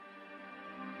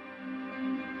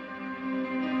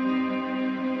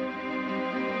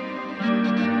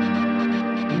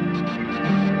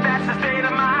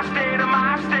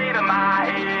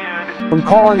From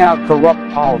calling out corrupt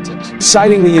politics,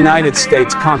 citing the United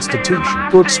States Constitution,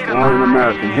 to exploring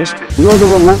American history, we are the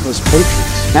Relentless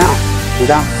Patriots. Now,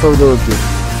 without further ado,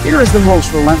 here is the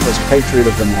most relentless patriot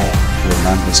of them all,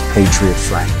 Relentless Patriot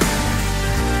Frank.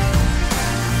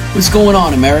 What's going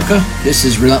on, America? This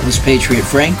is Relentless Patriot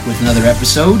Frank with another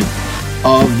episode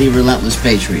of the Relentless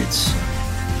Patriots.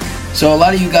 So a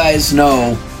lot of you guys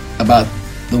know about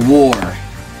the war,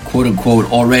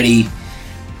 quote-unquote, already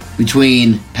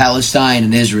between Palestine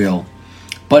and Israel.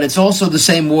 But it's also the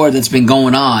same war that's been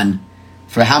going on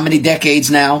for how many decades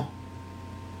now?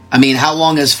 I mean, how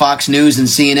long has Fox News and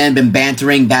CNN been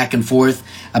bantering back and forth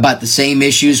about the same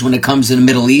issues when it comes to the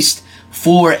Middle East?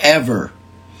 Forever.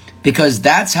 Because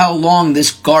that's how long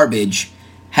this garbage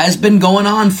has been going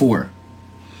on for.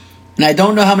 And I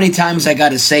don't know how many times I got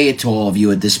to say it to all of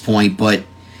you at this point, but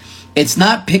it's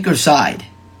not pick or side.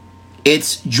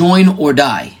 It's join or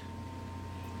die.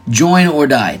 Join or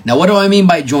die. Now, what do I mean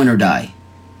by join or die?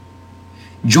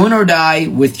 Join or die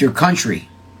with your country.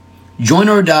 Join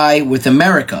or die with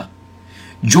America.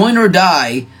 Join or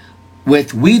die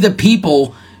with we the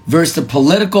people versus the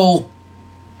political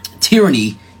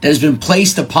tyranny that has been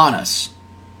placed upon us.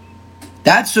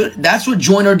 That's what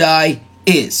join or die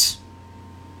is.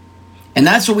 And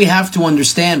that's what we have to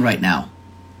understand right now.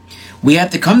 We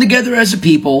have to come together as a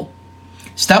people,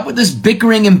 stop with this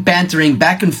bickering and bantering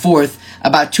back and forth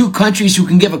about two countries who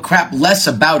can give a crap less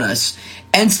about us,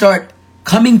 and start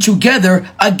coming together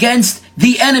against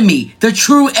the enemy, the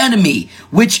true enemy,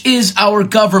 which is our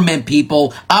government,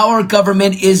 people. Our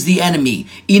government is the enemy.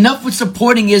 Enough with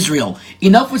supporting Israel.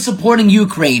 Enough with supporting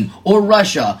Ukraine or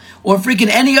Russia or freaking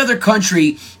any other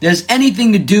country that has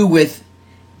anything to do with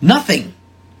nothing.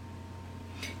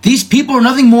 These people are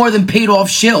nothing more than paid off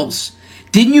shills.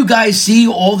 Didn't you guys see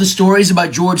all the stories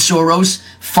about George Soros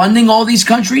funding all these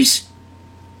countries?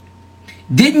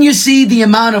 Didn't you see the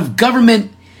amount of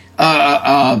government,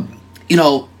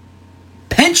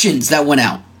 pensions that went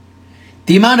out?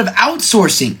 The amount of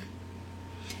outsourcing.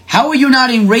 How are you not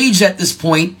enraged at this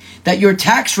point that your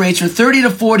tax rates are 30 to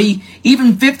 40,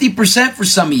 even 50% for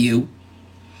some of you,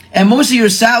 and most of your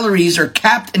salaries are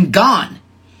capped and gone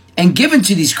and given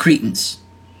to these cretins?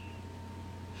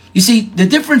 You see, the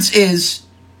difference is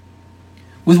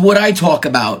with what I talk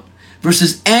about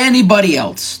versus anybody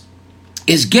else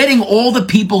is getting all the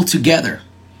people together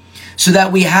so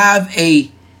that we have a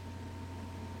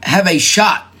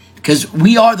shot, because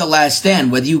we are the last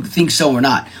stand, whether you think so or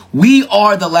not. We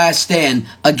are the last stand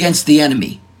against the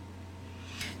enemy.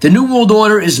 The New World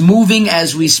Order is moving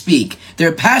as we speak.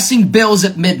 They're passing bills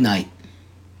at midnight.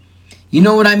 You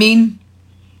know what I mean?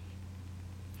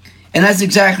 And that's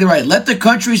exactly right. Let the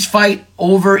countries fight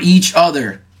over each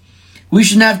other. We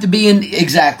shouldn't have to be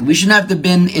we shouldn't have to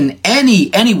been in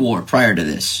any war prior to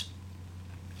this.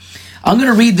 I'm going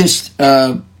to read this,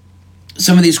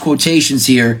 some of these quotations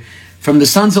here from the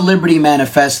Sons of Liberty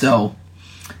Manifesto.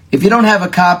 If you don't have a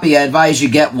copy, I advise you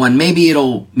get one. Maybe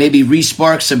it'll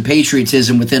re-spark some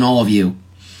patriotism within all of you.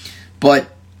 But,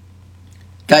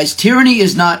 guys, tyranny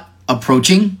is not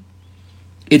approaching.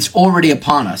 It's already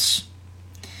upon us.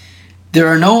 There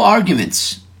are no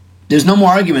arguments. There's no more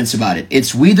arguments about it.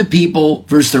 It's we the people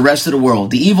versus the rest of the world.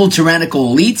 The evil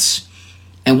tyrannical elites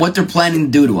and what they're planning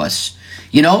to do to us.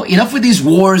 You know, enough with these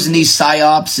wars and these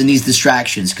psyops and these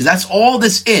distractions, because that's all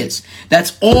this is.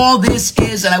 That's all this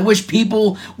is, and I wish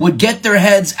people would get their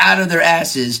heads out of their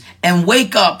asses and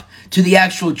wake up to the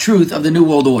actual truth of the New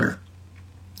World Order.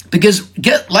 Because,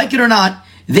 like it or not,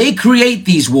 they create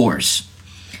these wars.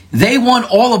 They want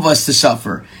all of us to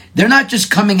suffer. They're not just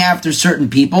coming after certain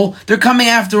people. They're coming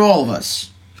after all of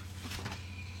us.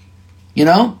 You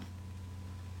know?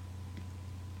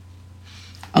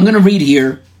 I'm going to read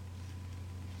here.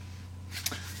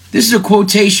 This is a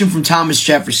quotation from Thomas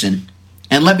Jefferson.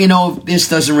 And let me know if this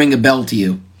doesn't ring a bell to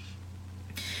you.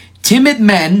 Timid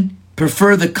men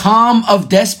prefer the calm of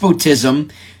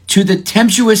despotism to the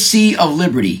tempestuous sea of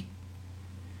liberty.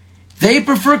 They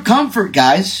prefer comfort,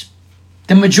 guys.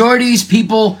 The majority of these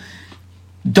people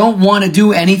don't want to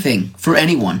do anything for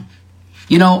anyone.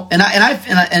 You know,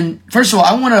 and first of all,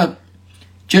 I want to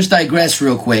just digress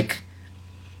real quick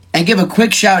and give a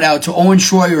quick shout out to Owen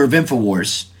Schroyer of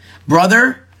InfoWars.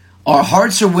 Brother, our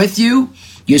hearts are with you.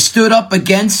 You stood up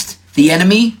against the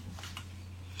enemy.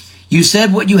 You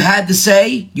said what you had to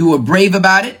say. You were brave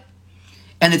about it.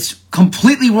 And it's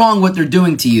completely wrong what they're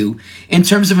doing to you in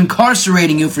terms of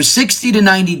incarcerating you for 60 to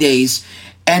 90 days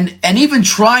and even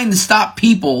trying to stop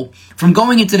people from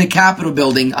going into the Capitol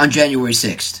building on January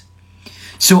 6th.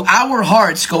 So our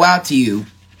hearts go out to you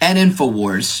and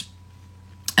InfoWars.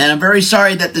 And I'm very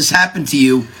sorry that this happened to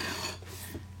you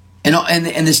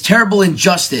and this terrible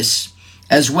injustice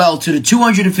as well to the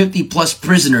 250 plus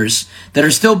prisoners that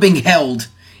are still being held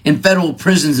in federal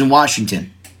prisons in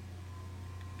Washington.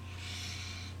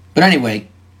 But anyway,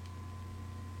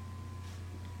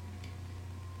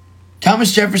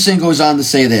 Thomas Jefferson goes on to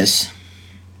say this.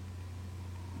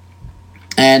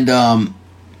 And,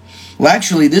 well,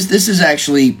 actually, this is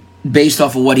actually based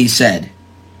off of what he said.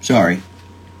 Sorry.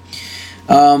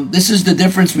 This is the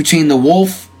difference between the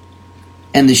wolf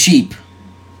and the sheep.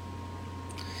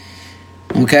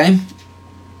 Okay?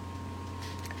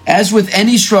 As with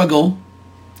any struggle,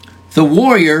 the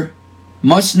warrior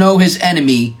must know his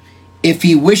enemy if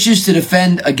he wishes to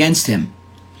defend against him.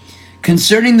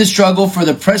 Concerning the struggle for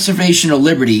the preservation of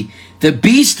liberty, the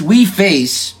beast we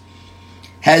face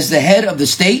has the head of the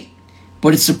state,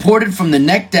 but it's supported from the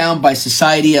neck down by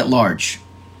society at large.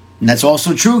 And that's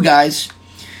also true, guys.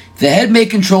 The head may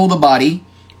control the body,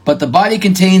 but the body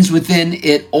contains within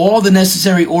it all the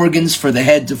necessary organs for the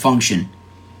head to function,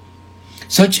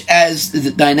 such as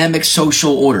the dynamic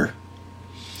social order.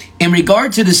 In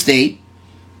regard to the state,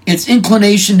 its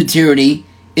inclination to tyranny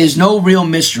is no real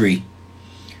mystery,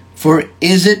 for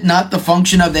is it not the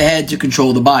function of the head to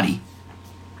control the body?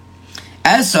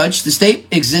 As such, the state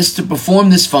exists to perform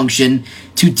this function,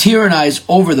 to tyrannize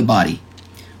over the body.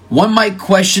 One might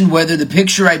question whether the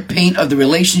picture I paint of the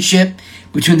relationship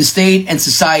between the state and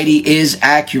society is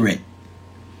accurate.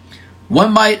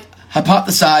 One might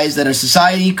hypothesize that a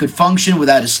society could function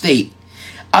without a state.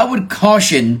 I would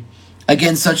caution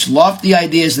against such lofty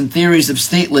ideas and theories of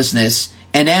statelessness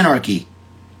and anarchy.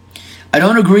 I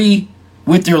don't agree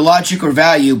with their logic or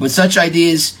value, but such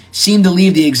ideas seem to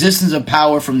leave the existence of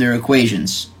power from their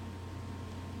equations.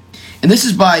 And this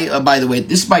is by the way,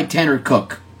 this is by Tanner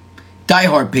Cook,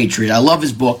 diehard patriot. I love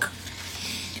his book.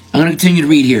 I'm going to continue to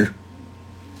read here.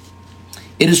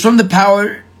 It is from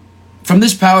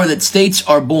this power that states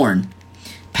are born.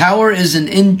 Power is an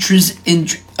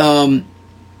intrinsic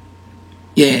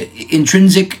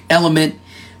element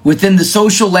within the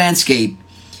social landscape.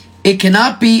 It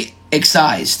cannot be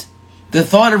excised. The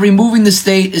thought of removing the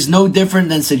state is no different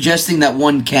than suggesting that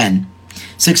one can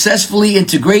successfully and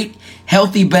to great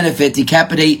healthy benefit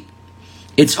decapitate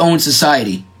its own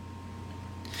society.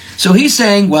 So he's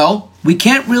saying, well, we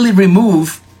can't really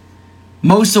remove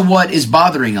most of what is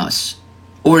bothering us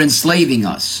or enslaving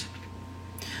us.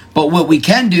 But what we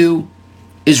can do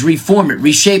is reform it,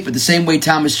 reshape it the same way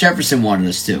Thomas Jefferson wanted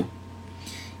us to.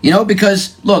 You know,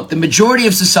 because, look, the majority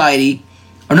of society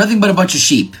are nothing but a bunch of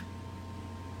sheep.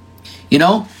 You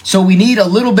know? So we need a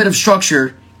little bit of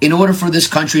structure in order for this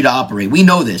country to operate. We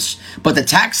know this. But the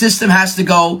tax system has to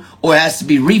go, or it has to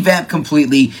be revamped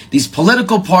completely. These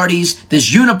political parties, this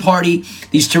uniparty,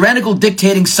 these tyrannical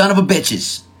dictating son of a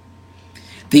bitches,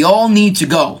 they all need to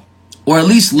go. Or at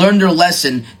least learn their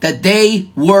lesson that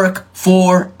they work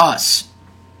for us.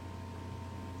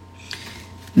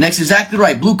 Next, exactly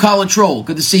right. Blue collar troll.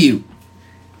 Good to see you.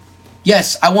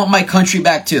 Yes, I want my country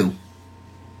back too.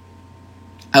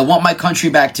 I want my country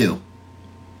back too.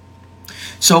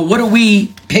 So what are we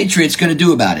patriots going to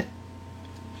do about it?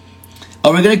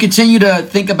 Are we going to continue to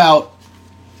think about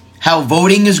how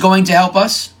voting is going to help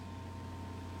us?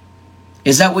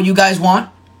 Is that what you guys want?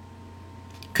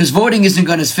 Because voting isn't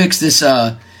going to fix this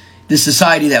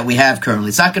society that we have currently.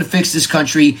 It's not going to fix this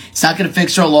country. It's not going to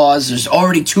fix our laws. There's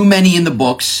already too many in the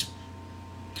books.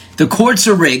 The courts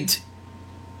are rigged.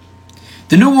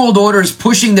 The New World Order is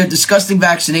pushing their disgusting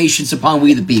vaccinations upon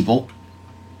we the people.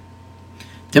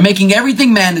 They're making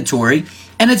everything mandatory,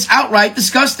 and it's outright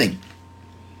disgusting.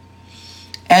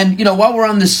 And, you know, while we're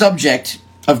on the subject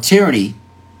of tyranny,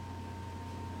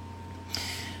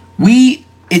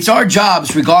 it's our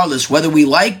jobs, regardless, whether we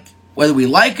like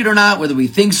it or not, whether we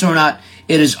think so or not,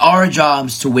 it is our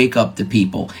jobs to wake up the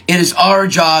people. It is our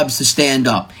jobs to stand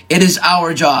up. It is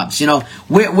our jobs. You know,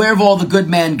 where have all the good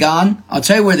men gone? I'll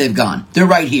tell you where they've gone. They're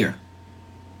right here.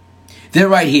 They're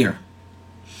right here.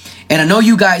 And I know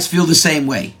you guys feel the same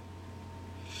way.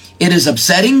 It is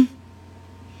upsetting.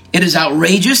 It is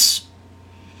outrageous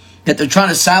that they're trying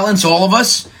to silence all of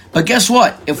us. But guess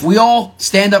what? If we all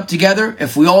stand up together,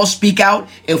 if we all speak out,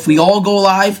 if we all go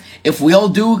live, if we all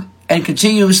do and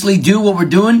continuously do what we're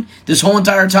doing this whole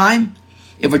entire time,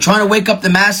 if we're trying to wake up the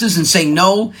masses and say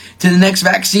no to the next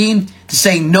vaccine, to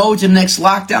say no to the next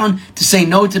lockdown, to say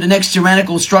no to the next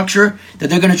tyrannical structure that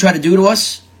they're going to try to do to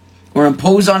us or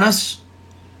impose on us,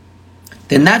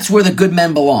 then that's where the good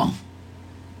men belong.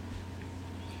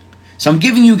 So I'm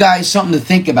giving you guys something to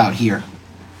think about here.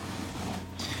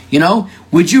 You know,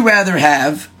 would you rather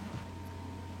have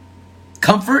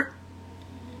comfort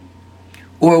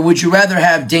or would you rather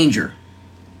have danger?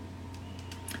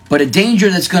 but a danger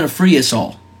that's going to free us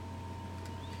all.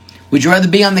 Would you rather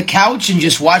be on the couch and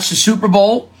just watch the Super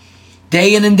Bowl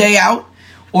day in and day out?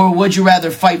 Or would you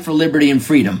rather fight for liberty and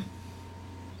freedom?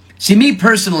 See, me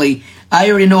personally, I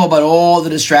already know about all the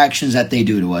distractions that they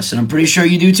do to us, and I'm pretty sure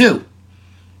you do too.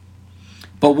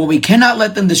 But what we cannot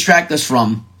let them distract us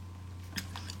from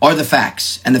are the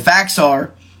facts. And the facts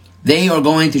are, they are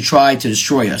going to try to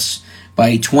destroy us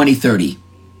by 2030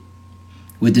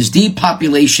 with this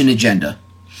depopulation agenda.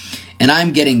 And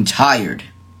I'm getting tired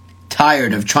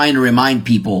of trying to remind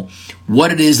people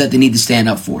what it is that they need to stand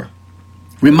up for.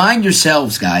 Remind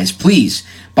yourselves, guys, please,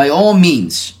 by all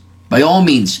means,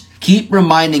 keep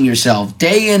reminding yourself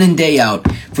day in and day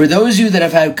out. For those of you that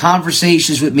have had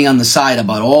conversations with me on the side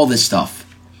about all this stuff,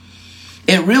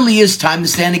 it really is time to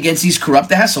stand against these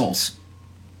corrupt assholes.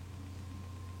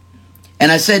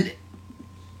 And I said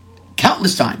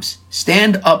countless times,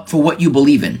 stand up for what you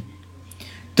believe in.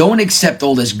 Don't accept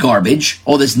all this garbage,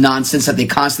 all this nonsense that they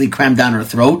constantly cram down our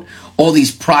throat, all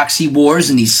these proxy wars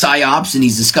and these psyops and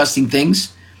these disgusting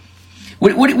things.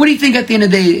 What do you think at the end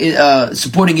of the day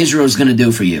supporting Israel is going to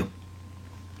do for you?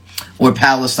 Or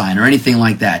Palestine or anything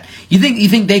like that? You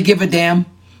think they give a damn?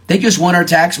 They just want our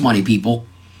tax money, people.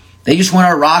 They just want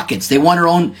our rockets. They want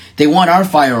our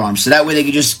firearms, so that way they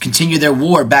can just continue their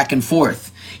war back and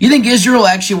forth. You think Israel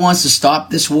actually wants to stop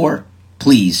this war?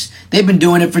 Please. They've been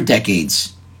doing it for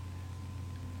decades.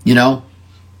 You know?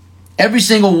 Every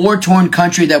single war-torn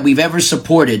country that we've ever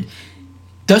supported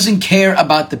doesn't care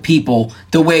about the people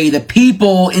the way the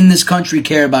people in this country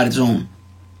care about its own.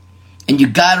 And you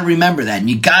got to remember that, and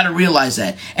you got to realize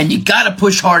that, and you got to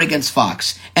push hard against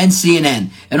Fox and CNN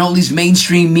and all these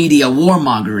mainstream media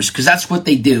warmongers, because that's what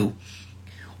they do.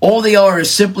 All they are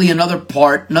is simply another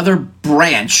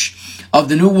branch of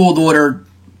the New World Order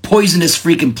poisonous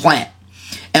freaking plant.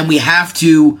 And we have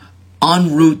to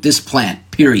unroot this plant,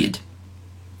 period.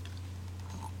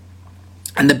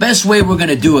 And the best way we're going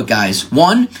to do it, guys,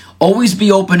 1, always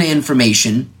be open to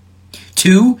information.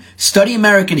 2, study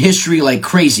American history like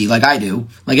crazy, like I do,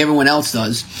 like everyone else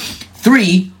does.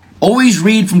 3, always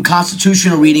read from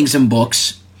constitutional readings and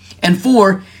books. And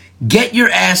 4, get your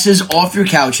asses off your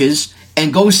couches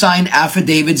and go sign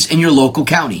affidavits in your local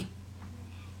county.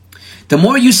 The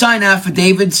more you sign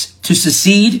affidavits to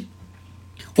secede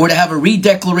or to have a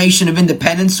re-declaration of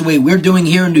independence the way we're doing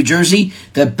here in New Jersey,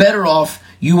 the better off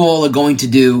you all are going to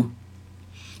do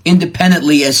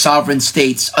independently as sovereign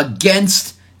states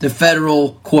against the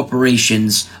federal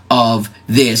corporations of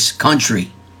this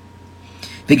country.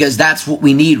 Because that's what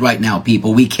we need right now,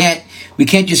 people. We can't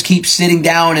just keep sitting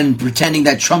down and pretending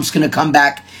that Trump's going to come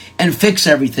back and fix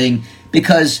everything,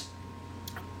 because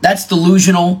that's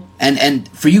delusional. And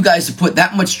for you guys to put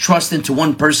that much trust into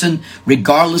one person,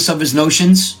 regardless of his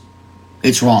notions,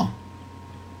 it's wrong.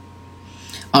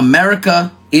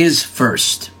 America is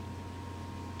first.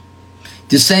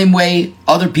 The same way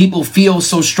other people feel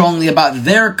so strongly about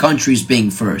their countries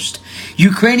being first.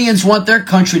 Ukrainians want their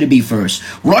country to be first.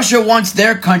 Russia wants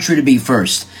their country to be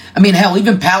first. I mean, hell,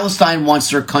 even Palestine wants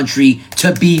their country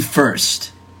to be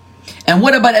first. And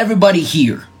what about everybody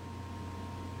here?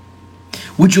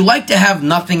 Would you like to have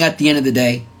nothing at the end of the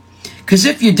day? Because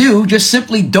if you do, just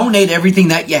simply donate everything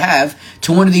that you have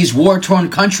to one of these war-torn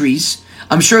countries.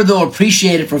 I'm sure they'll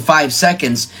appreciate it for 5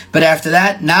 seconds. But after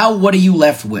that, now what are you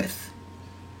left with?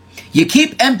 You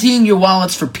keep emptying your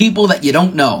wallets for people that you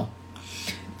don't know.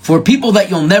 For people that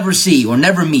you'll never see or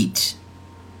never meet.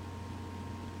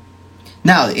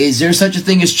 Now, is there such a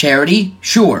thing as charity?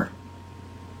 Sure.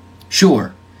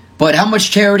 But how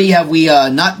much charity have we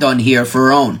not done here for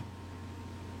our own?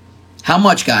 How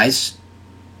much, guys?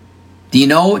 Do you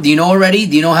know already?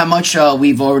 Do you know how much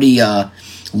we've already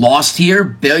lost here?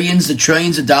 Billions to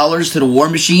trillions of dollars to the war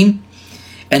machine?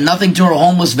 And nothing to our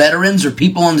homeless veterans or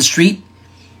people on the street?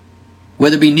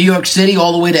 Whether it be New York City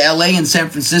all the way to LA and San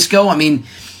Francisco? I mean,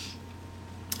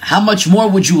 how much more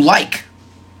would you like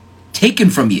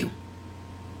taken from you?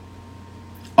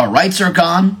 Our rights are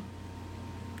gone.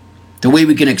 The way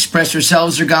we can express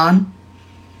ourselves are gone.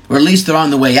 Or at least they're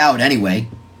on the way out anyway.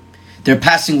 They're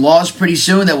passing laws pretty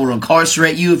soon that will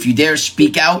incarcerate you if you dare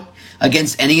speak out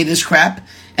against any of this crap.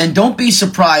 And don't be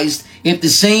surprised if the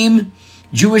same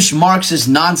Jewish Marxist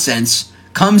nonsense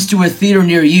comes to a theater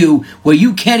near you where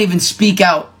you can't even speak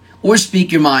out or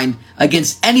speak your mind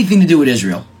against anything to do with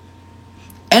Israel.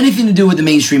 Anything to do with the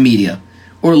mainstream media.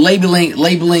 Or labeling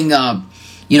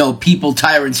people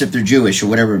tyrants if they're Jewish or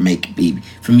whatever it may be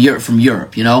from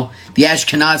Europe, you know? The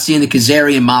Ashkenazi and the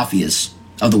Khazarian mafias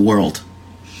of the world.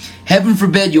 Heaven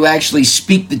forbid you actually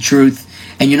speak the truth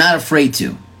and you're not afraid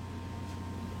to.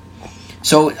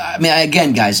 So, I mean,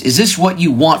 again, guys, is this what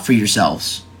you want for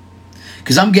yourselves?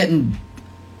 because I'm getting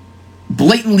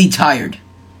blatantly tired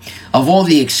of all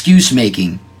the excuse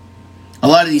making a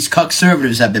lot of these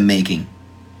conservatives have been making.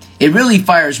 It really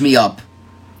fires me up.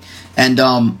 And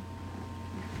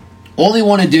all they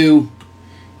want to do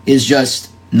is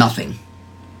just nothing.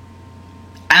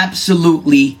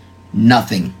 Absolutely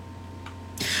nothing.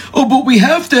 Oh, but we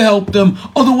have to help them,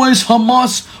 otherwise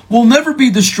Hamas will never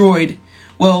be destroyed.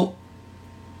 Well,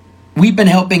 we've been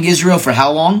helping Israel for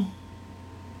how long?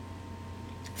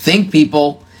 Think,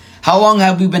 people. How long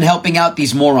have we been helping out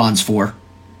these morons for?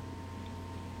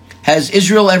 Has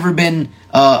Israel ever been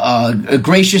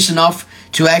gracious enough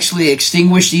to actually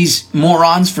extinguish these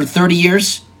morons for 30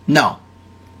 years? No.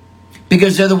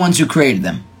 Because they're the ones who created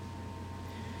them.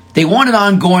 They want an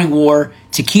ongoing war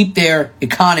to keep their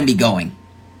economy going,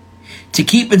 to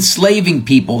keep enslaving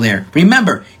people there.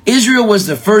 Remember, Israel was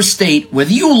the first state,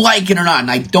 whether you like it or not,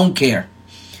 and I don't care,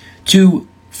 to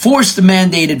force the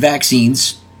mandated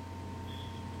vaccines,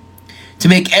 to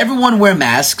make everyone wear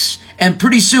masks, and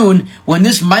pretty soon, when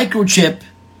this microchip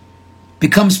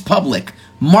becomes public,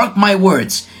 mark my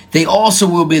words, they also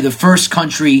will be the first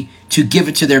country to give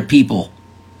it to their people,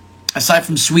 aside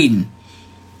from Sweden,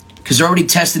 because they're already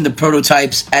testing the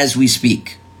prototypes as we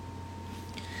speak.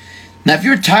 Now, if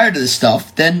you're tired of this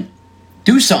stuff, then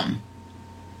do something.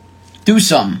 Do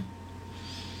something.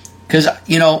 Because,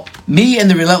 me and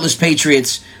the Relentless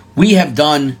Patriots, we have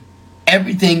done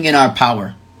everything in our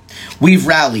power. We've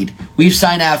rallied. We've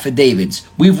signed affidavits.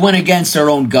 We've went against our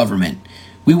own government.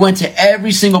 We went to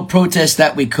every single protest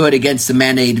that we could against the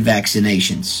mandated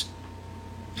vaccinations.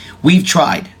 We've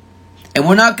tried. And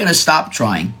we're not going to stop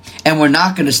trying. And we're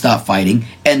not going to stop fighting.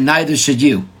 And neither should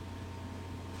you.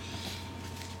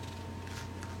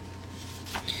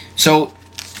 So,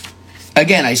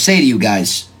 again, I say to you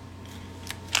guys,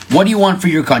 what do you want for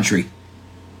your country?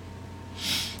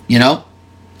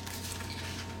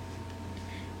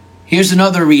 Here's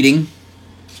another reading.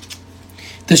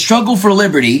 The struggle for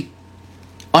liberty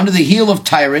under the heel of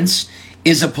tyrants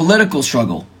is a political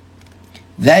struggle.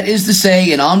 That is to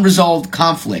say, an unresolved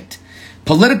conflict.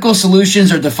 Political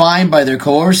solutions are defined by their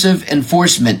coercive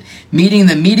enforcement, meaning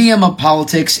the medium of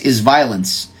politics is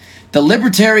violence. The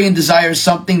libertarian desires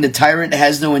something the tyrant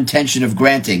has no intention of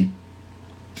granting,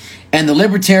 and the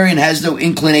libertarian has no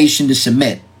inclination to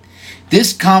submit.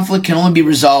 This conflict can only be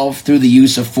resolved through the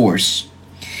use of force.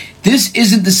 This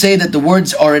isn't to say that the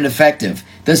words are ineffective.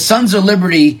 The Sons of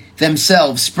Liberty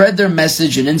themselves spread their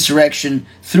message and insurrection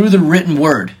through the written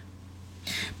word.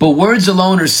 But words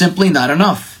alone are simply not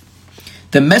enough.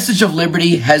 The message of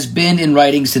liberty has been in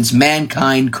writing since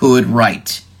mankind could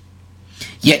write.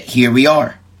 Yet here we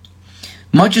are.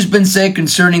 Much has been said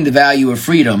concerning the value of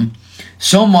freedom,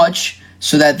 so much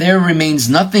so that there remains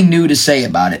nothing new to say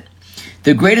about it.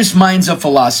 The greatest minds of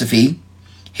philosophy,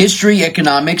 history,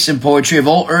 economics, and poetry have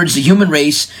all urged the human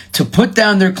race to put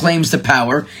down their claims to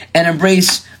power and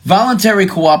embrace voluntary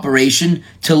cooperation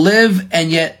to live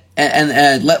and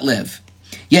let live.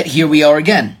 Yet here we are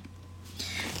again.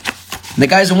 Now,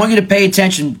 guys, I want you to pay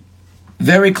attention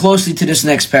very closely to this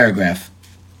next paragraph.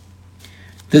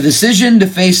 The decision to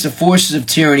face the forces of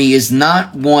tyranny is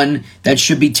not one that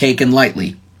should be taken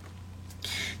lightly.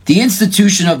 The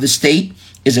institution of the state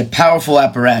is a powerful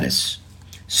apparatus,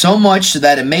 so much so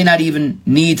that it may not even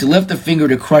need to lift a finger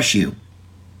to crush you.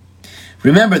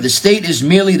 Remember, the state is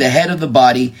merely the head of the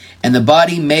body, and the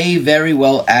body may very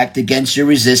well act against your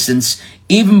resistance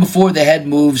even before the head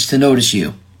moves to notice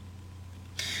you.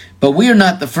 But we are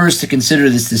not the first to consider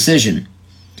this decision.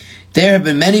 There have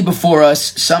been many before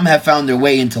us. Some have found their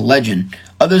way into legend.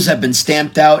 Others have been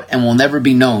stamped out and will never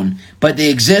be known, but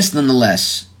they exist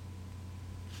nonetheless.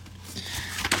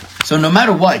 So no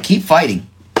matter what, keep fighting.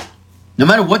 No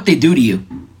matter what they do to you.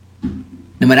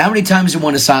 No matter how many times they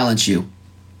want to silence you.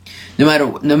 No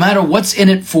matter what's in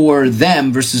it for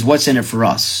them versus what's in it for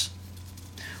us.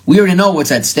 We already know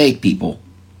what's at stake, people.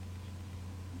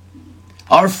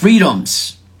 Our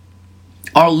freedoms,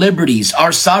 our liberties,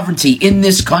 our sovereignty in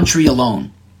this country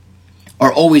alone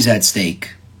are always at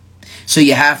stake. So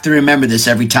you have to remember this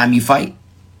every time you fight.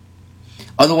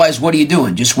 Otherwise, what are you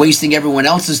doing? Just wasting everyone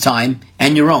else's time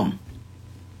and your own.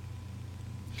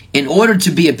 In order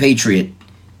to be a patriot,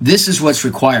 this is what's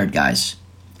required, guys.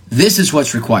 This is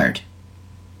what's required.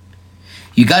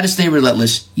 You got to stay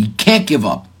relentless. You can't give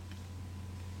up.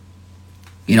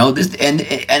 This and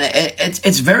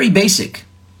it's very basic.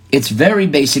 It's very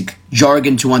basic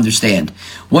jargon to understand.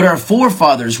 What our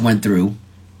forefathers went through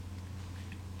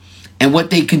and what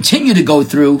they continue to go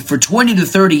through for 20 to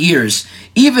 30 years,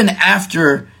 even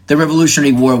after the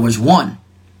Revolutionary War was won.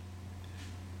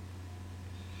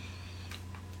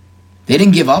 They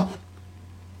didn't give up.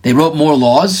 They wrote more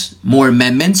laws, more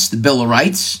amendments, the Bill of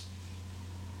Rights.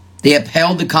 They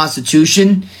upheld the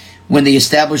Constitution when they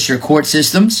established their court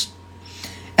systems.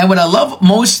 And what I love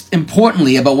most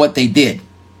importantly about what they did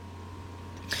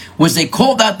was they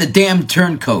called out the damn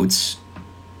turncoats.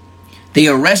 They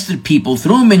arrested people,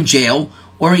 threw them in jail,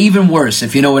 or even worse,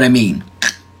 if you know what I mean.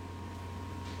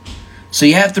 So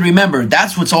you have to remember,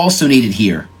 that's what's also needed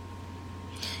here.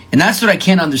 And that's what I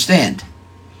can't understand.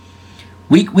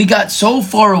 We got so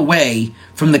far away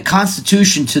from the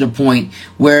Constitution to the point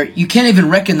where you can't even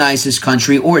recognize this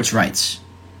country or its rights.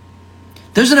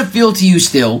 Doesn't it feel to you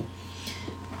still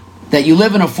that you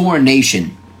live in a foreign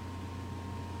nation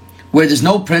where there's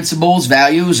no principles,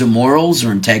 values, or morals,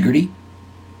 or integrity?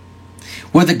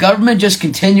 Where the government just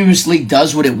continuously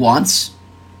does what it wants?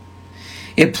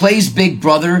 It plays Big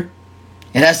Brother.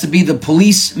 It has to be the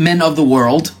policeman of the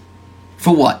world.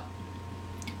 For what?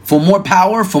 For more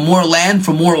power, for more land,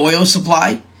 for more oil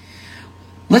supply?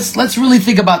 Let's really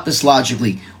think about this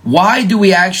logically. Why do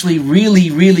we actually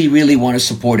really want to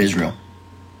support Israel?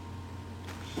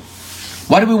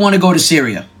 Why do we want to go to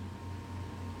Syria?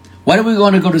 Why do we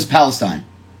want to go to Palestine?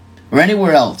 Or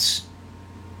anywhere else?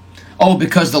 Oh,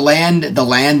 because the land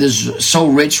is so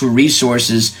rich with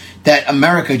resources that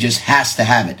America just has to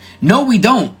have it. No, we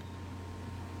don't.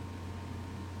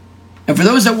 And for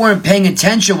those that weren't paying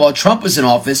attention while Trump was in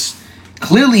office,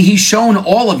 clearly he's shown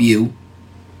all of you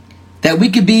that we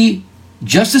could be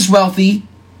just as wealthy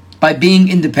by being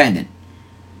independent.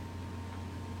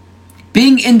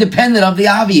 Being independent of the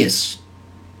obvious.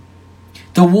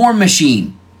 The war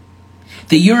machine.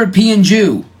 The European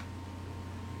Jew.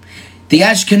 The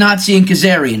Ashkenazi and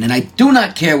Khazarian. And I do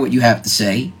not care what you have to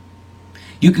say.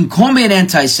 You can call me an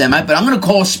anti-Semite, but I'm going to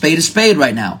call a spade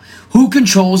right now. Who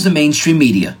controls the mainstream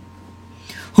media?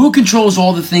 Who controls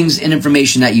all the things and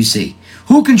information that you see?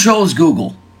 Who controls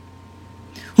Google?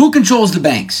 Who controls the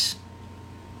banks?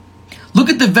 Look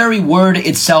at the very word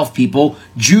itself, people.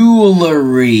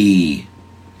 Jewelry.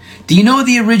 Do you know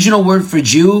the original word for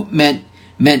Jew meant,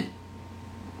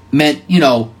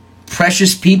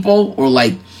 precious people, or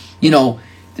like,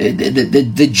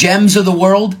 the gems of the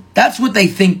world? That's what they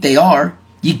think they are.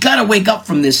 You gotta wake up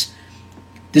from this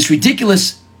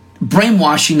ridiculous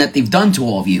brainwashing that they've done to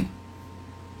all of you.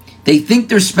 They think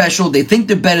they're special. They think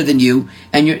they're better than you.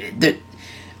 And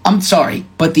I'm sorry,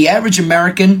 but the average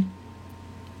American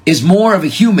is more of a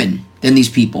human than these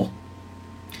people.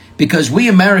 Because we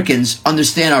Americans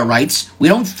understand our rights. We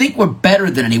don't think we're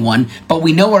better than anyone, but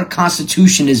we know our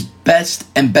Constitution is best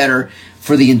and better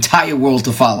for the entire world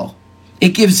to follow. It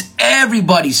gives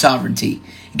everybody sovereignty.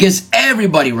 It gives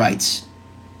everybody rights.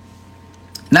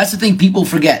 And that's the thing people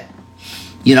forget.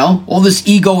 All this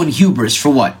ego and hubris for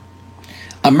what?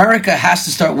 America has to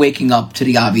start waking up to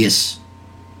the obvious.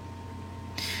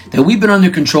 That we've been under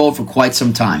control for quite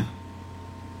some time.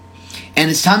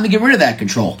 And it's time to get rid of that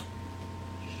control.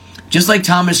 Just like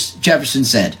Thomas Jefferson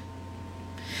said,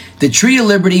 the tree of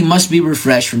liberty must be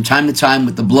refreshed from time to time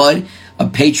with the blood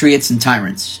of patriots and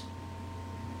tyrants.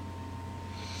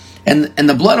 And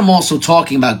the blood I'm also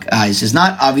talking about, guys, is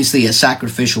not obviously a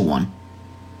sacrificial one.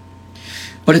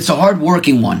 But it's a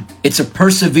hard-working one. It's a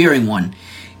persevering one.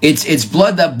 It's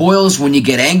blood that boils when you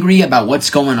get angry about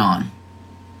what's going on.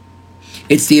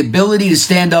 It's the ability to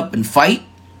stand up and fight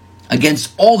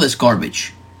against all this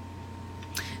garbage.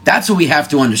 That's what we have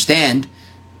to understand.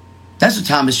 That's what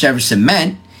Thomas Jefferson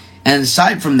meant. And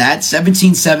aside from that,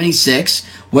 1776,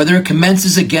 whether it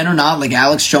commences again or not, like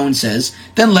Alex Jones says,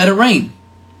 then let it rain.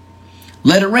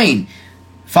 Let it rain.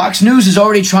 Fox News is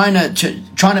already trying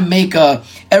to make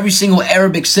every single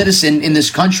Arabic citizen in this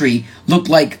country look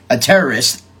like a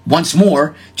terrorist once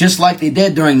more, just like they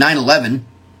did during 9/11.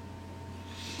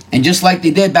 And just like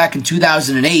they did back in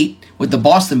 2008 with the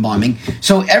Boston bombing.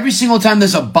 So every single time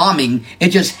there's a bombing, it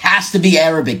just has to be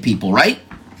Arabic people, right?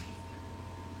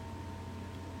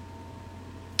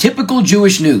 Typical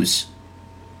Jewish news.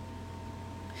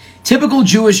 Typical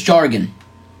Jewish jargon.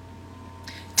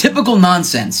 Typical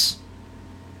nonsense.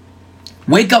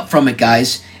 Wake up from it,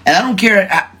 guys. And I don't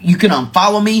care, you can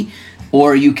unfollow me,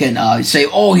 or you can say,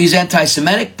 oh, he's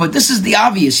anti-Semitic, but this is the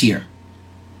obvious here.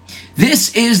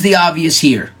 This is the obvious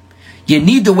here. You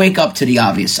need to wake up to the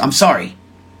obvious. I'm sorry.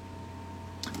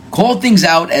 Call things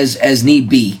out as need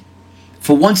be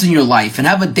for once in your life and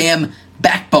have a damn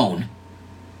backbone.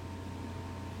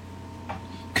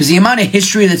 Because the amount of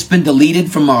history that's been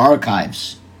deleted from our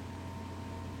archives,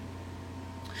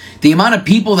 the amount of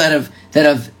people that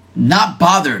have not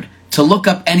bothered to look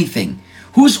up anything.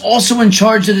 Who's also in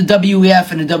charge of the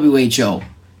WEF and the WHO?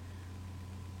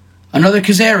 Another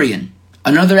Khazarian,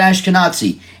 another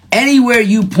Ashkenazi. Anywhere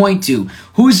you point to,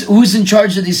 who's in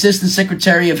charge of the Assistant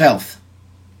Secretary of Health?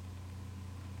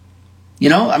 You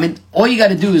know, I mean, all you got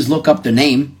to do is look up their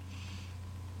name.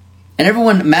 And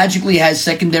everyone magically has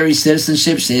secondary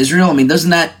citizenships to Israel. I mean, doesn't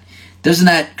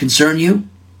that concern you?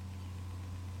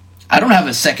 I don't have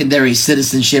a secondary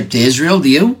citizenship to Israel, do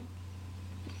you?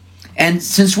 And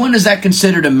since when is that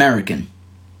considered American?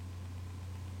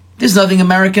 There's nothing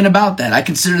American about that. I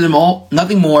consider them all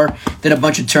nothing more than a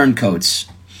bunch of turncoats.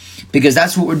 Because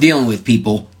that's what we're dealing with,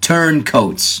 people.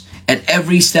 Turncoats. At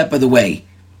every step of the way.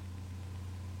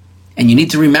 And you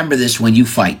need to remember this when you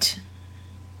fight.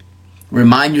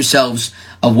 Remind yourselves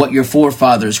of what your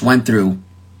forefathers went through.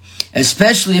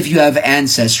 Especially if you have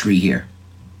ancestry here.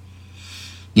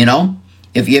 You know?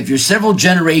 If you're several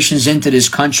generations into this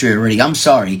country already, I'm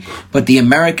sorry, but the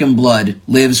American blood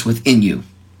lives within you.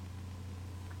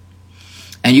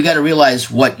 And you got to realize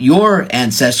what your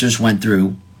ancestors went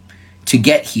through to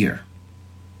get here.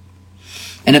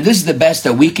 And if this is the best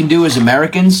that we can do as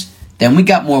Americans, then we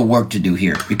got more work to do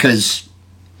here, because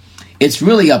it's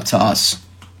really up to us.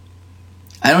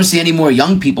 I don't see any more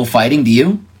young people fighting, do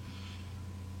you?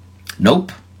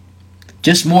 Nope.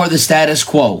 Just more of the status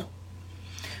quo.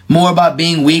 More about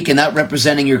being weak and not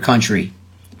representing your country.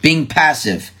 Being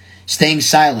passive. Staying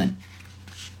silent.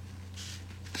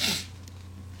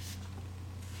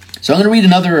 So I'm going to read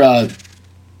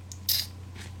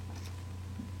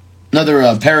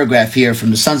another paragraph here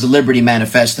from the Sons of Liberty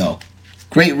Manifesto.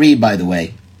 Great read, by the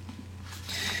way.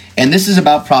 And this is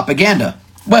about propaganda.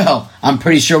 Well, I'm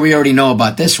pretty sure we already know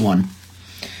about this one.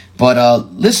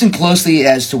 But listen closely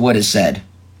as to what is said.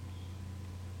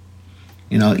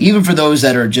 You know, even for those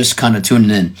that are just kind of tuning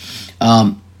in.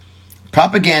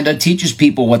 Propaganda teaches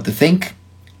people what to think,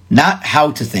 not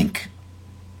how to think.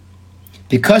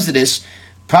 Because of this,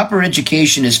 proper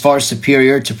education is far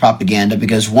superior to propaganda,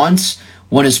 because once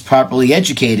one is properly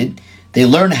educated, they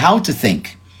learn how to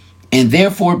think, and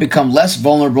therefore become less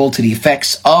vulnerable to the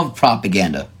effects of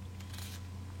propaganda.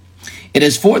 It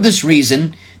is for this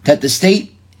reason that the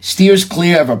state steers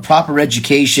clear of a proper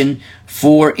education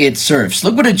for its serfs.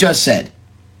 Look what it just said.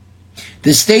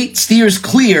 The state steers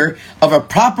clear of a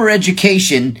proper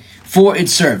education for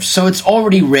its serfs. So it's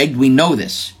already rigged. We know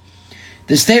this.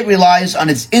 The state relies on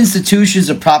its institutions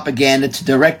of propaganda to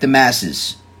direct the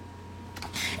masses.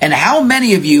 And how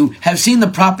many of you have seen the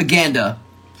propaganda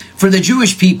for the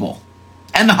Jewish people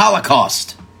and the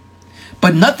Holocaust?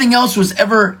 But nothing else was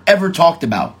ever talked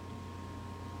about.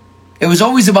 It was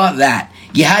always about that.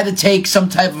 You had to take some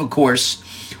type of a course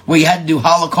where you had to do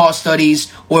Holocaust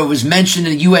studies, or it was mentioned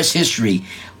in U.S. history.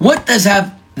 What does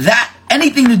have that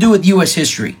anything to do with U.S.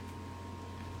 history?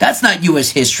 That's not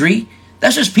U.S. history.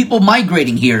 That's just people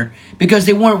migrating here because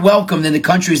they weren't welcomed in the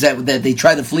countries that they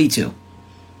tried to flee to.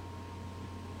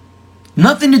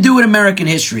 Nothing to do with American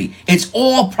history. It's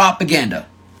all propaganda.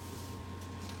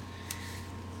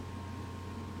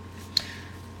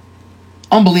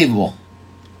 Unbelievable.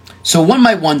 So one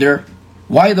might wonder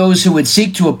why those who would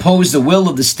seek to oppose the will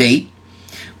of the state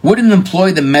wouldn't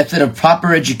employ the method of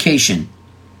proper education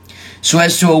so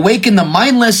as to awaken the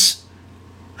mindless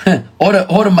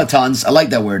automatons, I like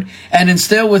that word, and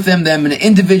instill within them an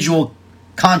individual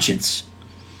conscience.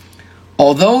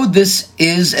 Although this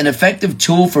is an effective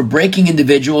tool for breaking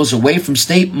individuals away from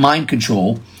state mind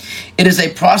control, it is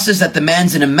a process that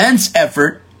demands an immense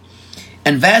effort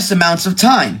and vast amounts of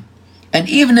time. And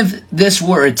even if this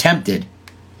were attempted,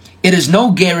 it is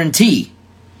no guarantee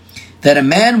that a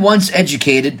man once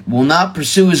educated will not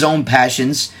pursue his own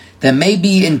passions that may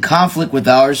be in conflict with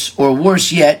ours, or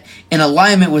worse yet, in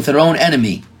alignment with our own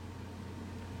enemy.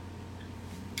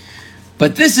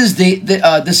 But this is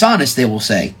dishonest, they will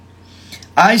say.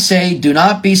 I say, do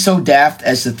not be so daft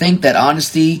as to think that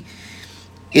honesty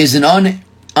is an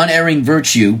unerring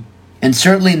virtue, and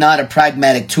certainly not a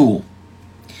pragmatic tool.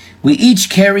 We each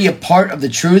carry a part of the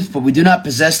truth, but we do not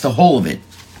possess the whole of it.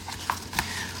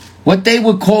 What they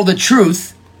would call the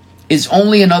truth is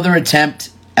only another attempt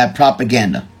at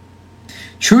propaganda.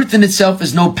 Truth in itself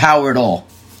is no power at all.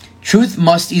 Truth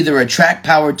must either attract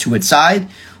power to its side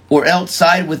or else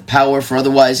side with power, for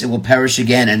otherwise it will perish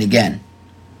again and again.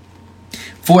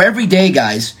 For every day,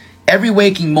 guys, every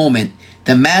waking moment,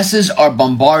 the masses are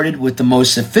bombarded with the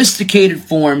most sophisticated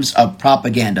forms of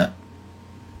propaganda.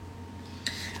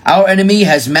 Our enemy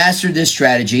has mastered this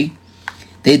strategy.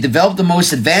 They developed the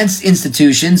most advanced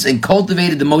institutions and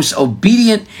cultivated the most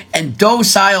obedient and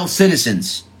docile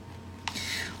citizens.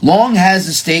 Long has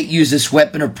the state used this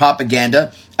weapon of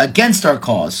propaganda against our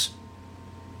cause.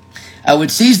 I would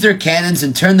seize their cannons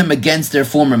and turn them against their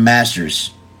former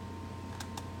masters.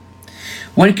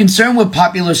 When concerned with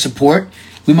popular support,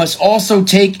 We must also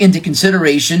take into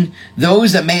consideration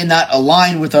those that may not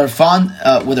align with our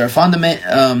foundational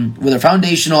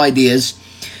ideas,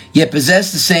 yet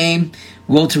possess the same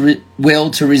will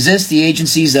to resist the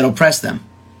agencies that oppress them.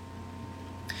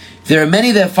 There are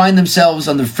many that find themselves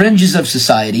on the fringes of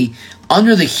society,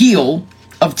 under the heel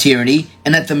of tyranny,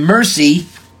 and at the mercy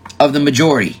of the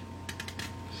majority.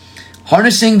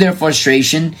 Harnessing their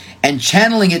frustration and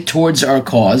channeling it towards our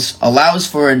cause allows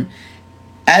for an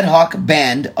ad hoc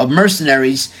band of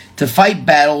mercenaries to fight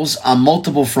battles on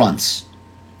multiple fronts.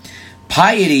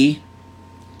 Piety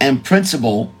and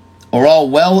principle are all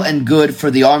well and good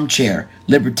for the armchair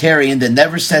libertarian that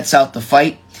never sets out to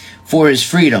fight for his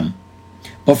freedom,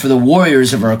 but for the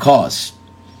warriors of our cause.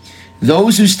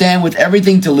 Those who stand with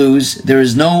everything to lose, there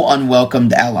is no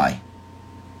unwelcomed ally.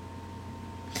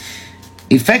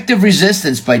 Effective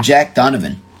Resistance by Jack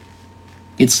Donovan.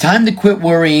 It's time to quit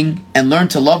worrying and learn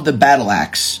to love the battle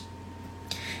axe.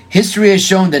 History has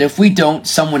shown that if we don't,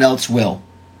 someone else will.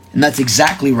 And that's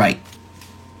exactly right.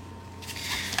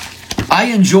 I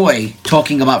enjoy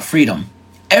talking about freedom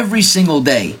every single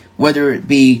day, whether it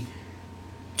be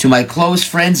to my close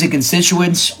friends and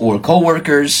constituents or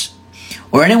co-workers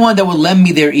or anyone that will lend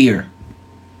me their ear.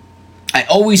 I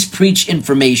always preach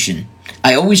information.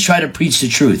 I always try to preach the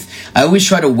truth. I always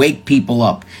try to wake people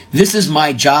up. This is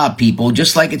my job, people,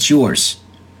 just like it's yours.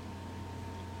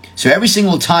 So every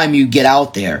single time you get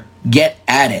out there, get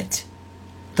at it.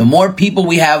 The more people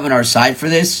we have on our side for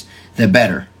this, the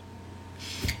better.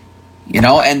 You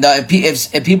know, and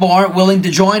if people aren't willing to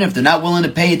join, if they're not willing to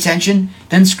pay attention,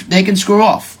 then they can screw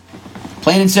off.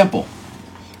 Plain and simple.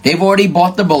 They've already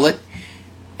bought the bullet.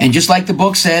 And just like the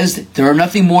book says, there are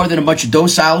nothing more than a bunch of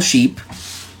docile sheep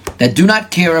that do not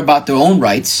care about their own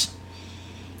rights,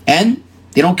 and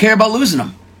they don't care about losing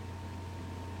them.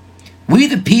 We,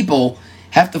 the people,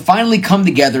 have to finally come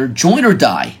together, join or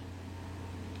die.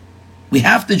 We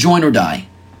have to join or die.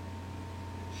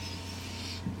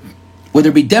 Whether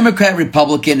it be Democrat,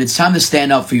 Republican, it's time to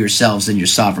stand up for yourselves and your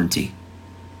sovereignty.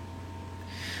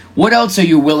 What else are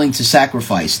you willing to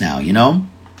sacrifice now, you know?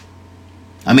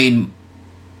 I mean,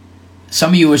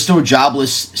 some of you are still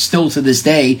jobless, still to this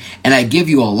day, and I give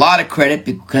you a lot of credit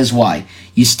because why?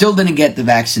 You still didn't get the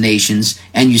vaccinations,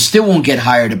 and you still won't get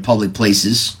hired at public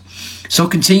places. So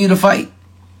continue to fight.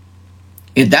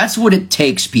 If that's what it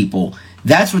takes, people,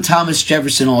 that's what Thomas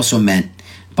Jefferson also meant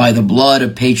by the blood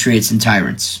of patriots and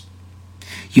tyrants.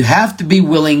 You have to be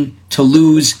willing to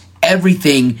lose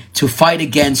everything to fight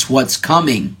against what's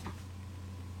coming.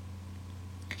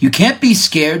 You can't be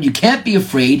scared. You can't be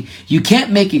afraid. You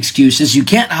can't make excuses. You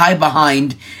can't hide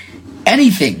behind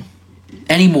anything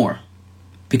anymore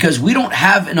because we don't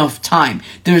have enough time.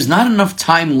 There's not enough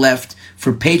time left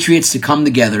for patriots to come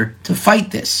together to fight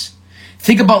this.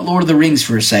 Think about Lord of the Rings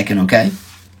for a second, okay?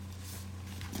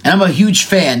 And I'm a huge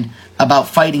fan about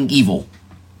fighting evil.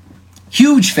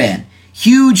 Huge fan.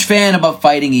 Huge fan about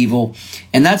fighting evil.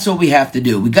 And that's what we have to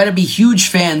do. We got to be huge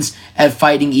fans at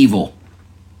fighting evil.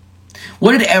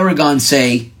 What did Aragorn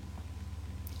say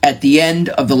at the end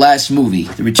of the last movie,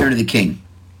 The Return of the King?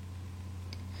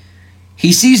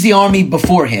 He sees the army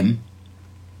before him.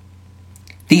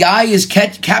 The eye is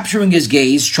capturing his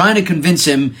gaze, trying to convince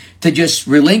him to just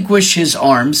relinquish his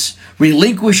arms,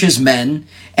 relinquish his men,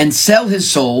 and sell his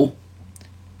soul.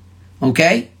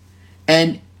 Okay?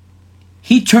 And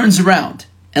he turns around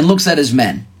and looks at his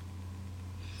men.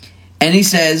 And he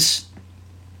says,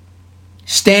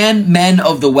 "Stand, men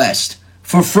of the West,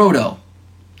 for Frodo.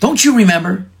 Don't you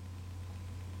remember?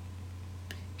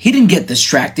 He didn't get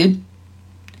distracted.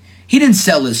 He didn't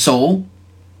sell his soul.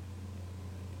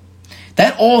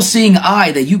 That all-seeing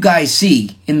eye that you guys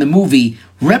see in the movie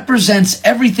represents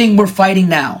everything we're fighting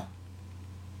now.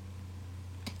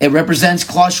 It represents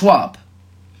Klaus Schwab.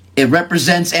 It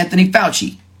represents Anthony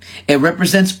Fauci. It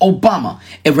represents Obama.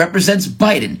 It represents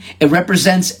Biden. It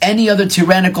represents any other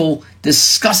tyrannical,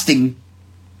 disgusting,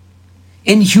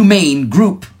 inhumane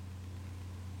group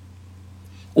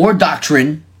or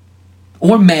doctrine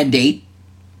or mandate,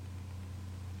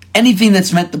 anything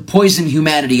that's meant to poison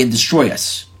humanity and destroy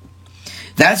us.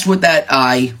 That's what that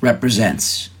eye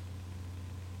represents.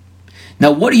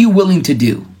 Now, what are you willing to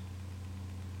do?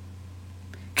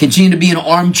 Continue to be an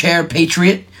armchair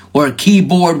patriot or a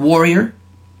keyboard warrior?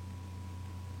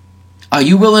 Are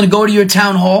you willing to go to your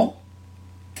town hall?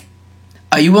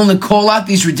 Are you willing to call out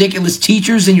these ridiculous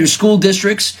teachers in your school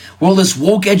districts where all this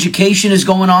woke education is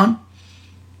going on?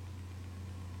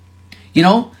 You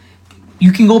know,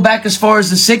 you can go back as far as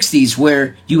the 60s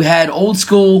where you had old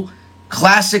school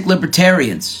classic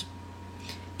libertarians.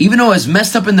 Even though as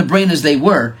messed up in the brain as they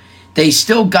were, they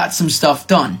still got some stuff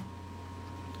done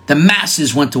The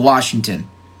masses went to Washington.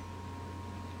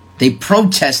 They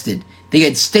protested. They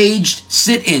had staged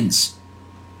sit-ins.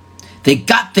 They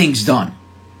got things done.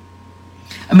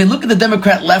 I mean, look at the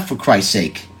Democrat left, for Christ's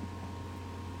sake.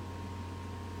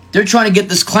 They're trying to get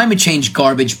this climate change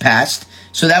garbage passed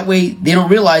so that way they don't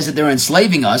realize that they're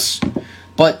enslaving us.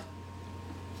 But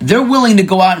they're willing to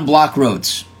go out and block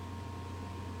roads.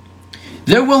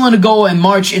 They're willing to go and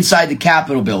march inside the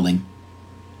Capitol building.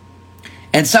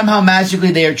 And somehow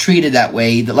magically they are treated that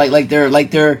way, like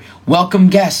they're welcome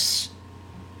guests.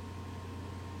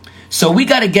 So we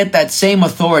got to get that same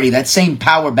authority, that same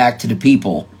power back to the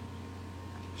people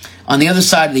on the other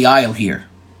side of the aisle here.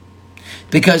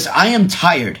 Because I am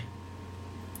tired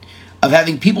of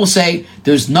having people say,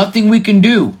 there's nothing we can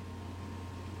do.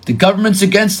 The government's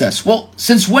against us. Well,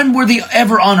 since when were they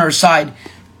ever on our side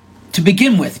to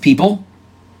begin with, people?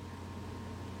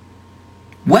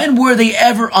 When were they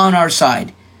ever on our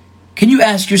side? Can you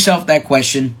ask yourself that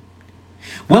question?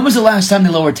 When was the last time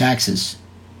they lowered taxes?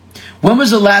 When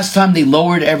was the last time they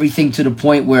lowered everything to the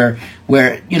point where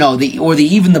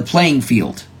even the playing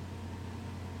field?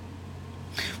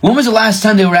 When was the last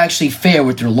time they were actually fair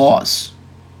with their laws?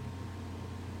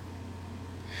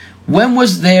 When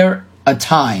was there a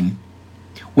time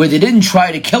where they didn't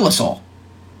try to kill us all?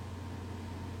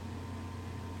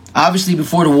 Obviously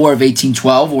before the War of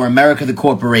 1812 or America the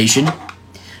Corporation.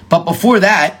 But before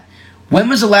that, when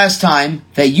was the last time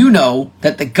that you know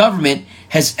that the government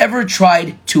has ever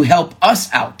tried to help us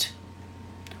out?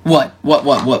 What? With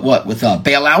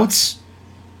bailouts?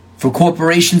 For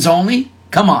corporations only?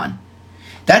 Come on.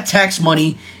 That tax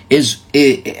money has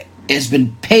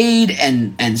been paid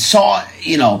and sold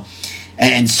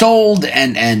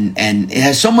and it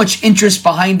has so much interest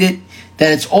behind it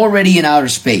that it's already in outer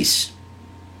space.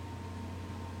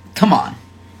 Come on.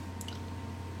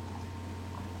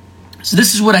 So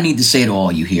this is what I need to say to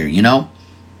all you here,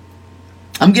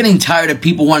 I'm getting tired of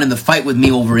people wanting to fight with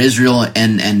me over Israel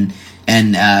and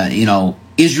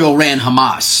Israel ran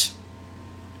Hamas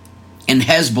and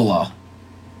Hezbollah.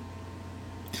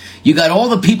 You got all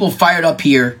the people fired up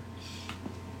here,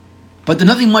 but they're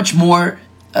nothing much more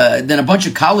than a bunch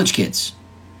of college kids.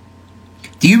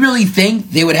 Do you really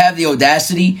think they would have the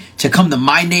audacity to come to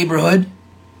my neighborhood?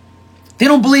 They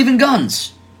don't believe in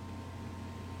guns.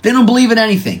 They don't believe in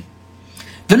anything.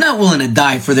 They're not willing to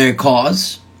die for their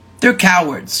cause. They're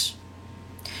cowards.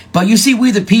 But you see,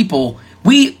 we the people,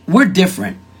 we're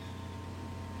different.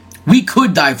 We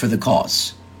could die for the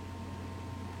cause.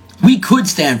 We could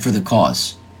stand for the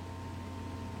cause.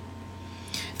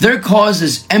 Their cause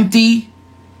is empty.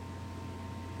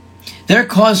 Their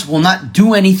cause will not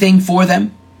do anything for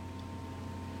them.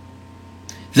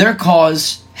 Their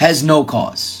cause has no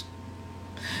cause.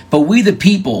 But we the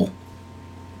people,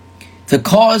 the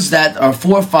cause that our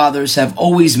forefathers have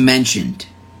always mentioned,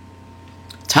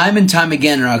 time and time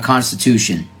again in our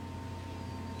Constitution,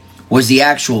 was the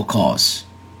actual cause.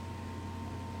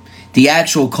 The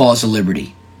actual cause of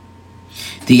liberty.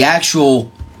 The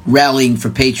actual rallying for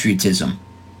patriotism.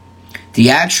 The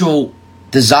actual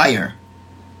desire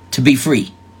to be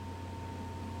free.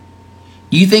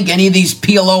 You think any of these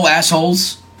PLO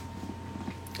assholes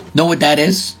know what that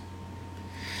is?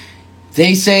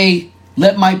 They say,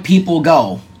 let my people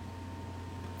go.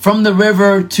 From the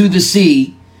river to the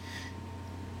sea,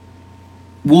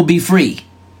 we'll be free.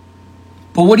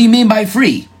 But what do you mean by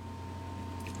free?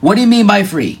 What do you mean by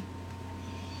free?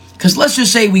 Because let's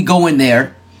just say we go in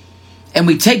there and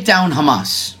we take down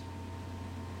Hamas,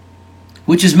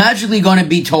 which is magically going to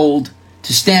be told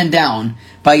to stand down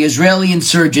by Israeli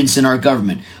insurgents in our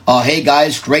government. Hey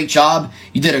guys, great job.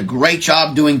 You did a great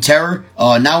job doing terror.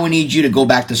 Now we need you to go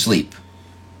back to sleep.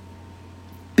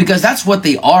 Because that's what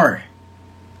they are.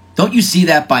 Don't you see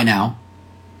that by now?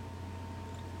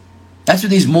 That's what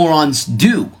these morons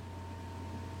do.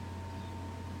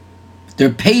 They're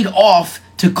paid off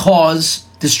to cause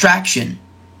distraction.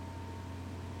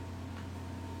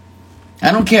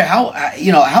 I don't care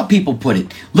how people put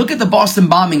it. Look at the Boston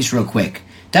bombings real quick.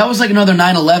 That was like another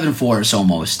 9/11 for us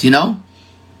almost, You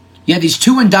had these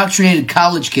two indoctrinated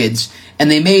college kids and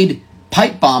they made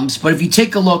pipe bombs, but if you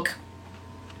take a look,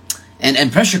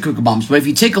 and pressure cooker bombs, but if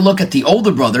you take a look at the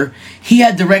older brother, he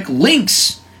had direct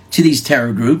links to these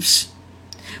terror groups.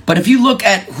 But if you look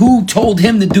at who told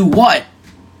him to do what,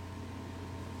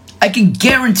 I can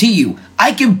guarantee you,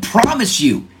 I can promise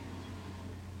you,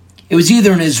 it was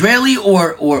either an Israeli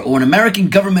or an American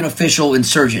government official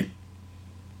insurgent.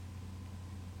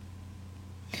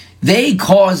 They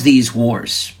caused these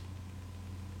wars.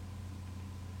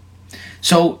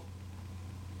 So,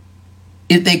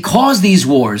 if they cause these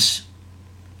wars,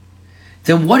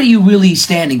 then what are you really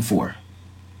standing for?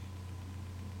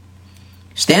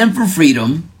 stand for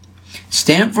freedom,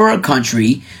 stand for our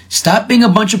country, stop being a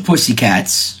bunch of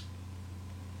pussycats,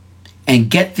 and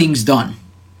get things done.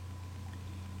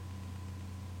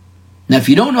 Now, if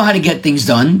you don't know how to get things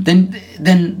done, then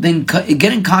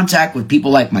get in contact with people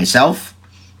like myself,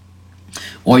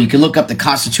 or you can look up the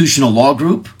Constitutional Law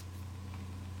Group,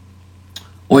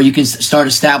 or you can start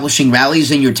establishing rallies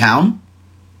in your town.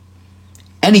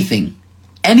 Anything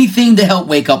to help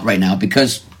wake up right now,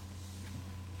 because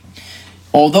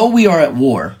although we are at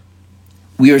war,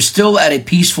 we are still at a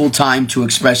peaceful time to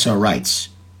express our rights.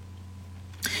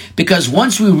 Because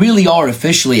once we really are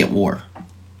officially at war,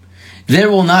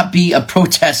 there will not be a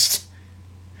protest.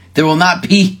 There will not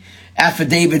be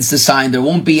affidavits to sign. There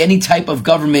won't be any type of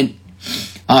government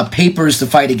papers to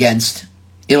fight against.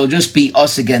 It'll just be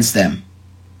us against them.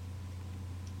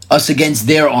 Us against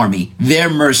their army, their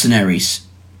mercenaries,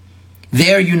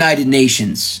 their United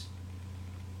Nations.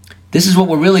 This is what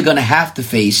we're really going to have to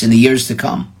face in the years to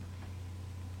come.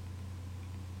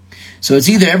 So it's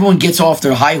either everyone gets off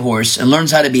their high horse and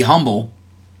learns how to be humble,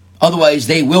 otherwise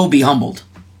they will be humbled.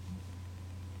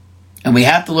 And we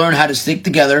have to learn how to stick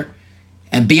together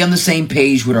and be on the same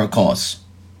page with our cause.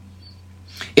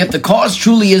 If the cause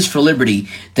truly is for liberty,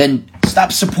 then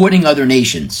stop supporting other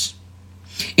nations.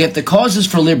 If the cause is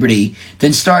for liberty,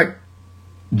 then start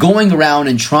going around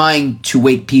and trying to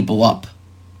wake people up.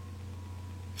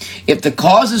 If the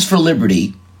cause is for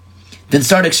liberty, then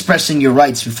start expressing your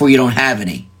rights before you don't have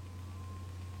any.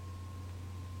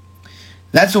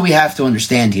 That's what we have to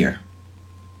understand here.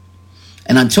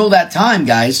 And until that time,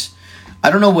 guys, I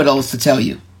don't know what else to tell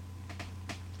you.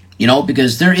 You know,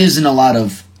 because there isn't a lot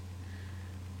of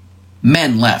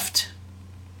men left.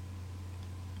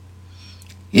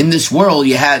 In this world,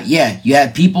 you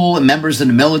have people and members of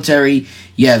the military.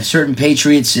 You have certain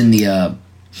patriots in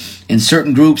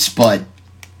certain groups, but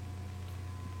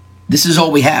this is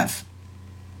all we have.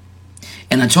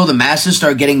 And until the masses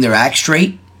start getting their act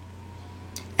straight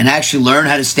and actually learn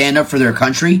how to stand up for their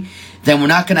country, then we're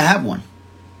not going to have one.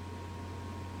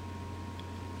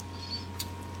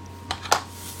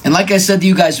 And like I said to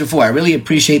you guys before, I really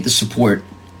appreciate the support.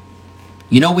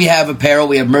 You know, we have apparel,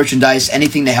 we have merchandise,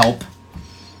 anything to help.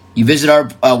 You visit our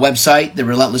website,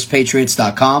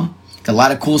 therelentlesspatriots.com. Got a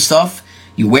lot of cool stuff.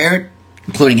 You wear it,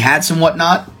 including hats and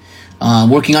whatnot.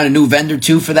 Working on a new vendor,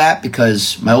 too, for that,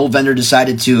 because my old vendor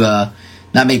decided to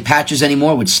not make patches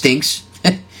anymore, which stinks.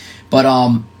 But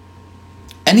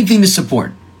anything to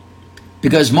support.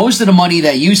 Because most of the money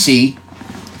that you see,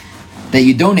 that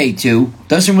you donate to,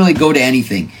 doesn't really go to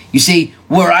anything. You see,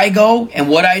 where I go and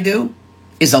what I do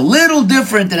is a little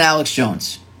different than Alex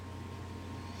Jones.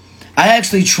 I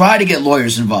actually try to get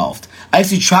lawyers involved. I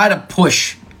actually try to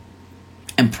push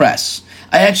and press.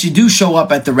 I actually do show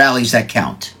up at the rallies that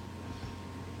count.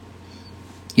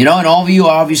 You know, and all of you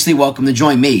are obviously welcome to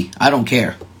join me. I don't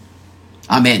care.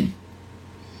 I'm in.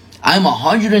 I'm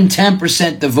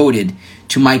 110% devoted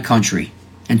to my country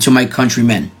and to my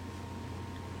countrymen.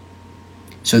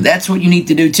 So that's what you need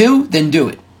to do too, then do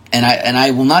it. And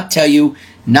I will not tell you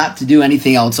not to do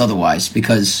anything else otherwise,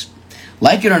 because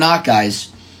like it or not,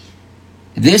 guys,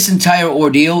 this entire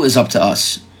ordeal is up to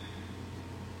us.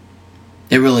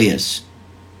 It really is.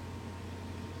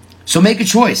 So make a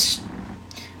choice.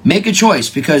 Make a choice,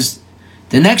 because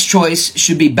the next choice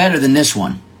should be better than this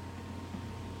one.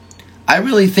 I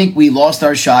really think we lost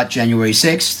our shot January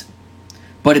 6th,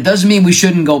 but it doesn't mean we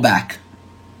shouldn't go back.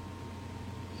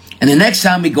 And the next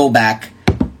time we go back,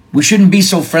 we shouldn't be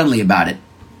so friendly about it,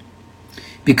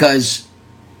 because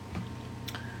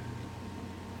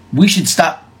we should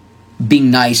stop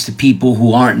being nice to people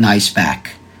who aren't nice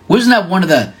back. Wasn't that one of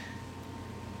the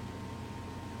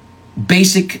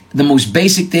most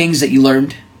basic things that you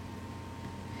learned?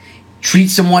 Treat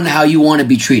someone how you want to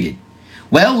be treated.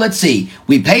 Well, let's see.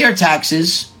 We pay our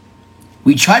taxes.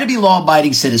 We try to be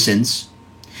law-abiding citizens.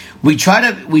 We try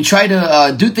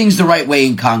to do things the right way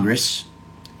in Congress.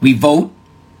 We vote.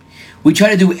 We try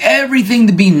to do everything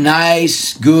to be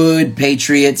nice, good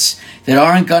patriots that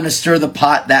aren't going to stir the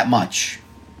pot that much.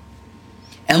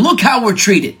 And look how we're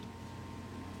treated.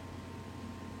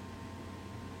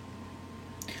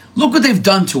 Look what they've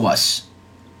done to us.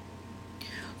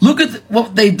 Look at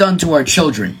what they've done to our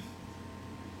children.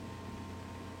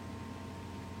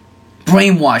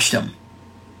 Brainwashed them.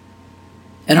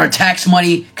 And our tax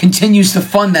money continues to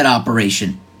fund that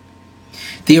operation.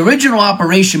 The original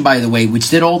operation, by the way, which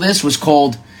did all this, was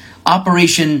called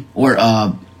Operation or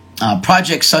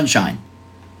Project Sunshine.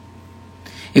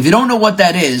 If you don't know what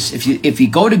that is, if you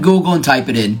go to Google and type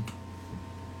it in,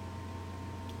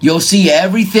 you'll see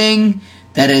everything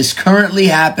that is currently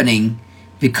happening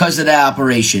because of that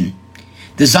operation.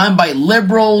 designed by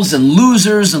liberals and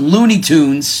losers and Looney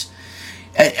Tunes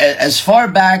as far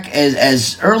back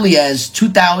as early as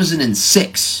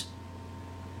 2006.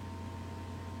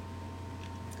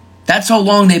 That's how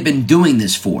long they've been doing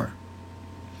this for.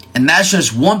 And that's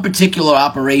just one particular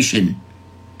operation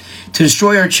to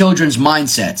destroy our children's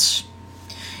mindsets.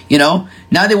 You know,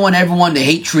 now they want everyone to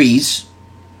hate trees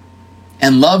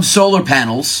and love solar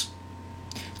panels,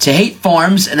 to hate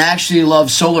farms and actually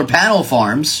love solar panel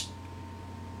farms.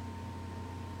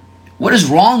 What is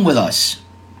wrong with us?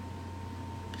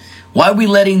 Why are we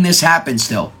letting this happen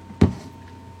still?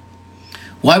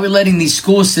 Why are we letting these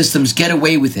school systems get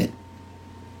away with it?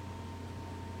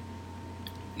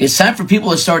 It's time for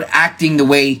people to start acting the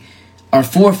way our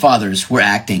forefathers were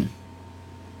acting.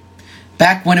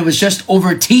 Back when it was just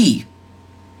over tea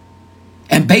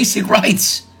and basic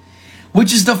rights.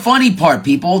 Which is the funny part,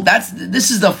 people.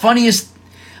 This is the funniest,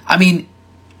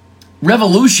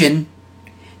 revolution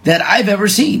that I've ever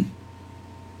seen.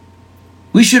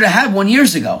 We should have had one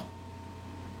years ago.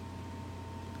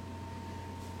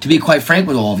 To be quite frank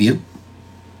with all of you.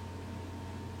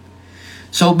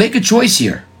 So make a choice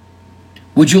here.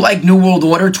 Would you like New World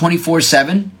Order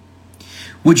 24/7?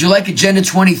 Would you like Agenda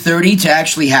 2030 to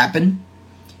actually happen?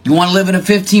 You want to live in a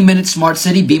 15-minute smart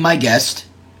city? Be my guest.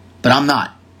 But I'm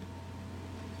not.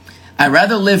 I'd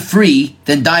rather live free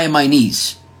than die on my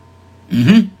knees.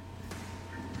 And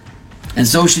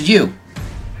so should you.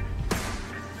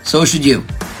 So should you.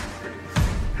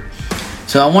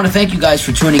 So I want to thank you guys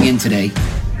for tuning in today.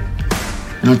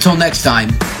 And until next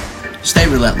time, stay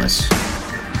relentless.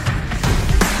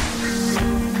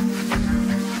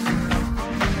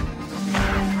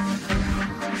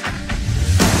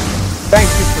 Thank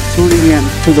you for tuning in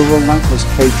to the Relentless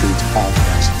Patriots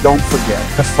podcast. Don't forget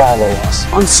to follow us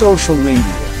on social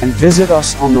media and visit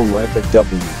us on the web at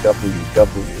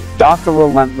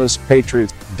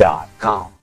www.therelentlesspatriots.com.